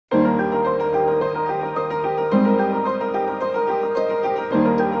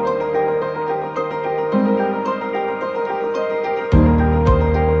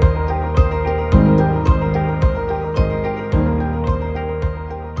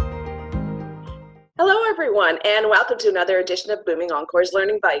Hello, everyone, and welcome to another edition of Booming Encore's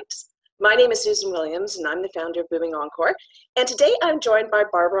Learning Bites. My name is Susan Williams, and I'm the founder of Booming Encore. And today I'm joined by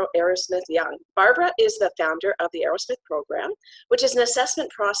Barbara Aerosmith-Young. Barbara is the founder of the Aerosmith program, which is an assessment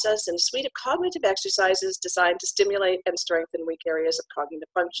process and a suite of cognitive exercises designed to stimulate and strengthen weak areas of cognitive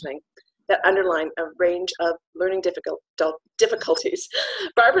functioning that underline a range of learning difficulties.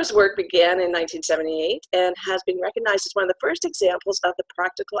 Barbara's work began in 1978 and has been recognized as one of the first examples of the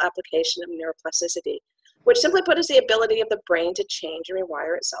practical application of neuroplasticity, which simply put is the ability of the brain to change and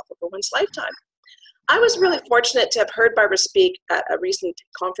rewire itself over one's lifetime. I was really fortunate to have heard Barbara speak at a recent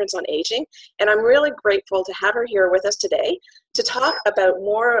conference on aging, and I'm really grateful to have her here with us today to talk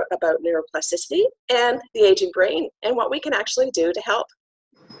more about neuroplasticity and the aging brain and what we can actually do to help.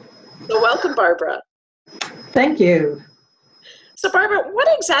 So welcome, Barbara. Thank you. So Barbara, what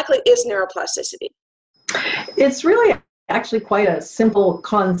exactly is neuroplasticity? It's really actually quite a simple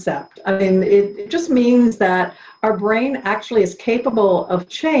concept. I mean, it just means that our brain actually is capable of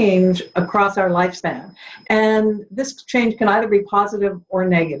change across our lifespan. And this change can either be positive or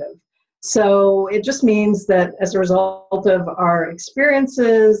negative. So it just means that as a result of our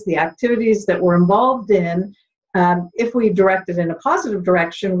experiences, the activities that we're involved in, if we direct it in a positive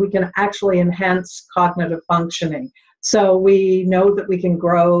direction, we can actually enhance cognitive functioning. So we know that we can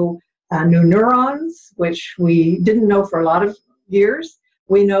grow new neurons, which we didn't know for a lot of years.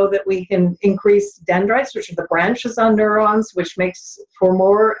 We know that we can increase dendrites, which are the branches on neurons, which makes for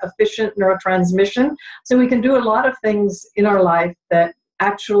more efficient neurotransmission. So we can do a lot of things in our life that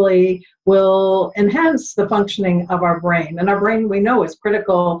actually will enhance the functioning of our brain. And our brain, we know, is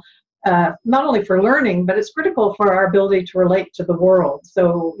critical not only for learning, but it's critical for our ability to relate to the world.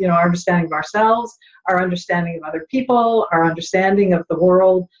 So, you know, our understanding of ourselves, our understanding of other people, our understanding of the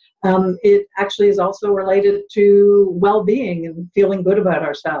world, it actually is also related to well-being and feeling good about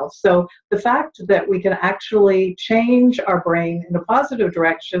ourselves. So the fact that we can actually change our brain in a positive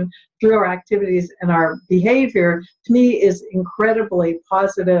direction through our activities and our behavior, to me, is incredibly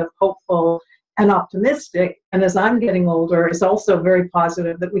positive, hopeful, and optimistic, and as I'm getting older, is also very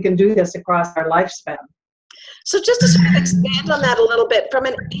positive that we can do this across our lifespan. So just to sort of expand on that a little bit, from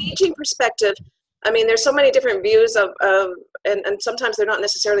an aging perspective, I mean, there's so many different views and sometimes they're not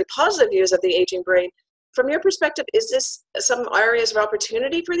necessarily positive views of the aging brain. From your perspective, is this some areas of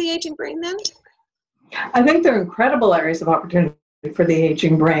opportunity for the aging brain then? I think there are incredible areas of opportunity for the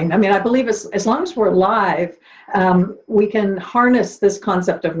aging brain. I mean, I believe as long as we're alive, we can harness this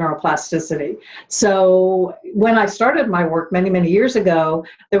concept of neuroplasticity. So when I started my work many, many years ago,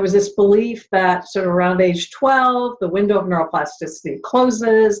 there was this belief that sort of around age 12, the window of neuroplasticity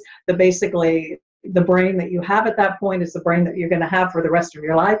closes, that basically the brain that you have at that point is the brain that you're going to have for the rest of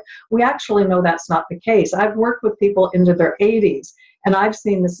your life. We actually know that's not the case. I've worked with people into their 80s, and I've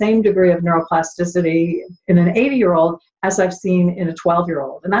seen the same degree of neuroplasticity in an 80-year-old as I've seen in a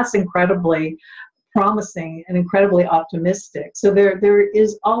 12-year-old. And that's incredibly promising and incredibly optimistic. So there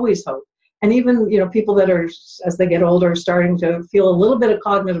is always hope. And even, you know, people that are, as they get older, starting to feel a little bit of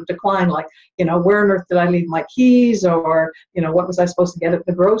cognitive decline, like, you know, where on earth did I leave my keys? Or, you know, what was I supposed to get at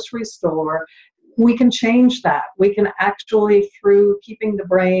the grocery store? We can change that. We can actually, through keeping the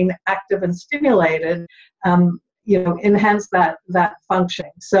brain active and stimulated, you know, enhance that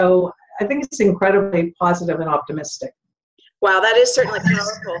functioning. So I think it's incredibly positive and optimistic. Wow, that is certainly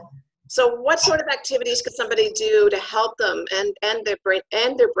powerful. So what sort of activities could somebody do to help them and their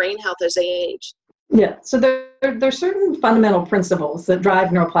brain health as they age? Yeah, so there are certain fundamental principles that drive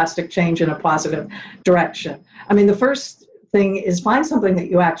neuroplastic change in a positive direction. I mean, the first thing is find something that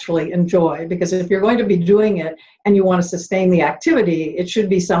you actually enjoy, because if you're going to be doing it and you want to sustain the activity, it should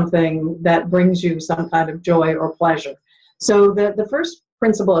be something that brings you some kind of joy or pleasure. So the first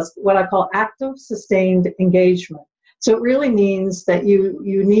principle is what I call active sustained engagement. So it really means that you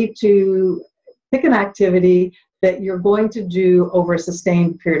need to pick an activity that you're going to do over a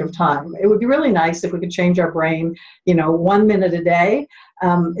sustained period of time. It would be really nice if we could change our brain, you know, 1 minute a day.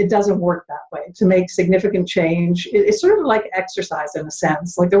 It doesn't work that way. To make significant change, it's sort of like exercise in a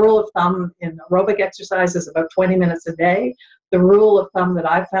sense. Like the rule of thumb in aerobic exercise is about 20 minutes a day. The rule of thumb that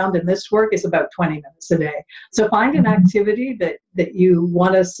I've found in this work is about 20 minutes a day. So find an activity that you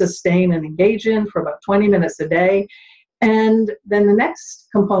want to sustain and engage in for about 20 minutes a day. And then the next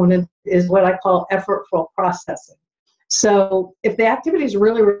component is what I call effortful processing. So if the activity is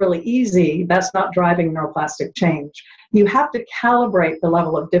really, really easy, that's not driving neuroplastic change. You have to calibrate the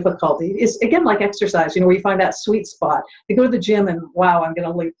level of difficulty. It's, again, like exercise, you know, where you find that sweet spot. You go to the gym and, wow, I'm going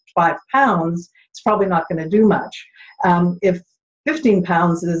to lift 5 pounds, it's probably not going to do much. If 15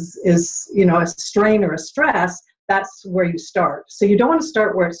 pounds is, you know, a strain or a stress, that's where you start. So you don't want to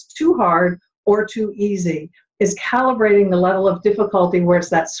start where it's too hard or too easy. Is calibrating the level of difficulty where it's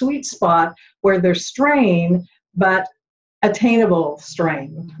that sweet spot where there's strain, but attainable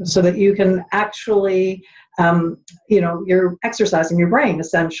strain, so that you can actually, you're exercising your brain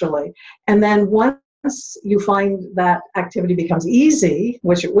essentially. And then once you find that activity becomes easy,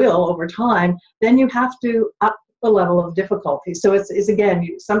 which it will over time, then you have to up the level of difficulty. So it's again,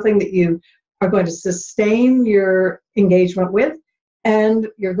 something that you are going to sustain your engagement with, and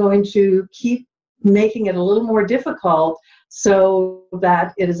you're going to keep making it a little more difficult so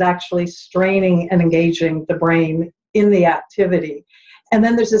that it is actually straining and engaging the brain in the activity. And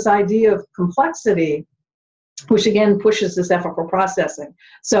then there's this idea of complexity, which again pushes this effortful processing.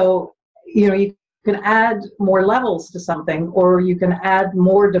 So, you can add more levels to something, or you can add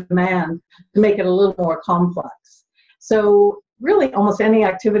more demand to make it a little more complex. So really almost any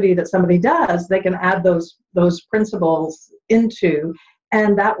activity that somebody does, they can add those principles into,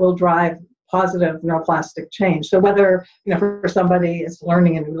 and that will drive positive neuroplastic change. So whether, for somebody it's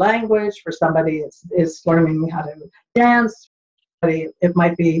learning a new language, for somebody it's learning how to dance, it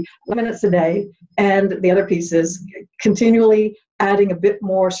might be 10 minutes a day, and the other piece is continually adding a bit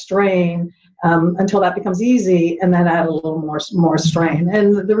more strain until that becomes easy, and then add a little more strain.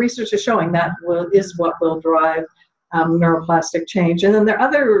 And the research is showing that is what will drive neuroplastic change. And then there are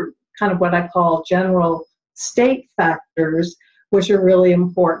other kind of what I call general state factors, which are really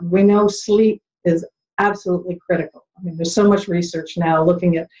important. We know sleep is absolutely critical. I mean, there's so much research now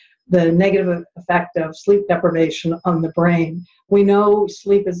looking at the negative effect of sleep deprivation on the brain. We know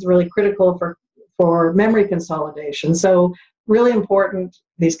sleep is really critical for memory consolidation. So really important,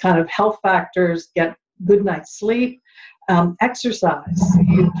 these kind of health factors: get good night's sleep, exercise.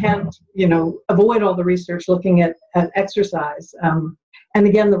 You can't, avoid all the research looking at exercise. And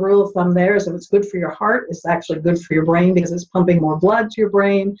again, the rule of thumb there is if it's good for your heart, it's actually good for your brain because it's pumping more blood to your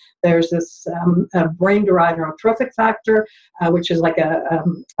brain. There's this brain-derived neurotrophic factor, which is like a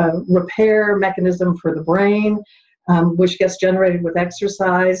repair mechanism for the brain, which gets generated with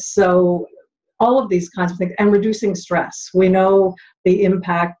exercise. So all of these kinds of things, and reducing stress. We know the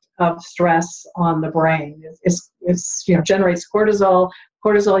impact of stress on the brain. It's generates cortisol.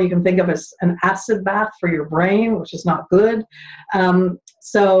 Cortisol you can think of as an acid bath for your brain, which is not good.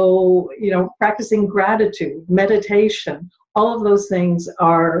 So, practicing gratitude, meditation, all of those things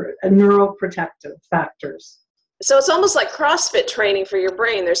are neuroprotective factors. So it's almost like CrossFit training for your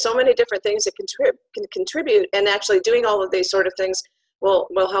brain. There's so many different things that can contribute, and actually doing all of these sort of things will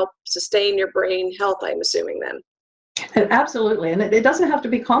help sustain your brain health, I'm assuming then. And absolutely, and it doesn't have to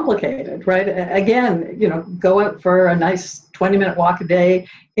be complicated, right? Again, go out for a nice 20-minute walk a day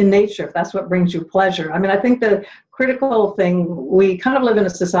in nature if that's what brings you pleasure. I mean, I think the critical thing, we kind of live in a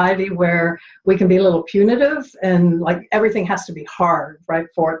society where we can be a little punitive and like everything has to be hard, right,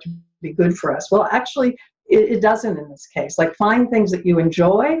 for it to be good for us. Well, actually, it doesn't in this case. Like, find things that you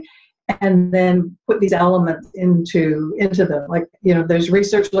enjoy and then put these elements into them. Like, there's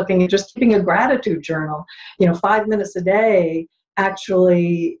research looking at just keeping a gratitude journal. 5 minutes a day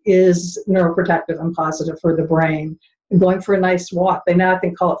actually is neuroprotective and positive for the brain. Going for a nice walk. They now, I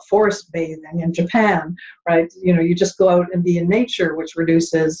think, call it forest bathing in Japan, right? You just go out and be in nature, which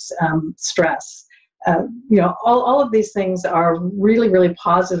reduces stress. All of these things are really, really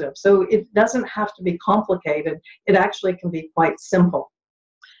positive. So it doesn't have to be complicated. It actually can be quite simple.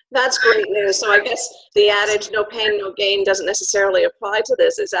 That's great news. So I guess the adage, no pain, no gain, doesn't necessarily apply to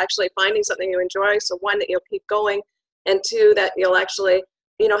this. It's actually finding something you enjoy. So one, that you'll keep going, and two, that you'll actually,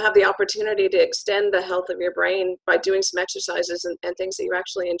 have the opportunity to extend the health of your brain by doing some exercises and things that you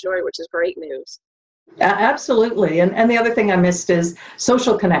actually enjoy, which is great news. Absolutely. And the other thing I missed is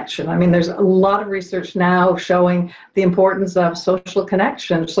social connection. I mean, there's a lot of research now showing the importance of social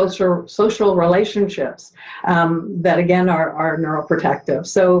connection, social relationships that, again, are neuroprotective.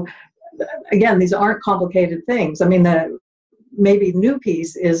 So, again, these aren't complicated things. I mean, the maybe new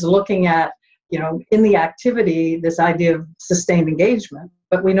piece is looking at, in the activity, this idea of sustained engagement.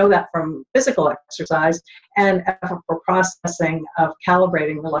 But we know that from physical exercise and effortful processing of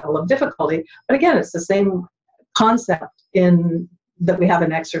calibrating the level of difficulty. But again, it's the same concept that we have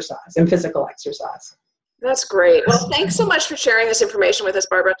in exercise, in physical exercise. That's great. Well, thanks so much for sharing this information with us,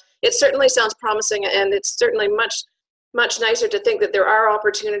 Barbara. It certainly sounds promising, and it's certainly much, much nicer to think that there are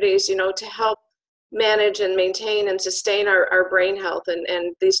opportunities, to help manage and maintain and sustain our brain health.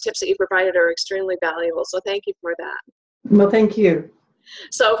 And these tips that you provided are extremely valuable. So thank you for that. Well, thank you.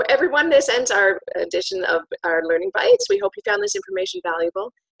 So for everyone, this ends our edition of our Learning Bites. We hope you found this information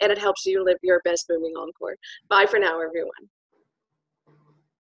valuable and it helps you live your best booming encore. Bye for now, everyone.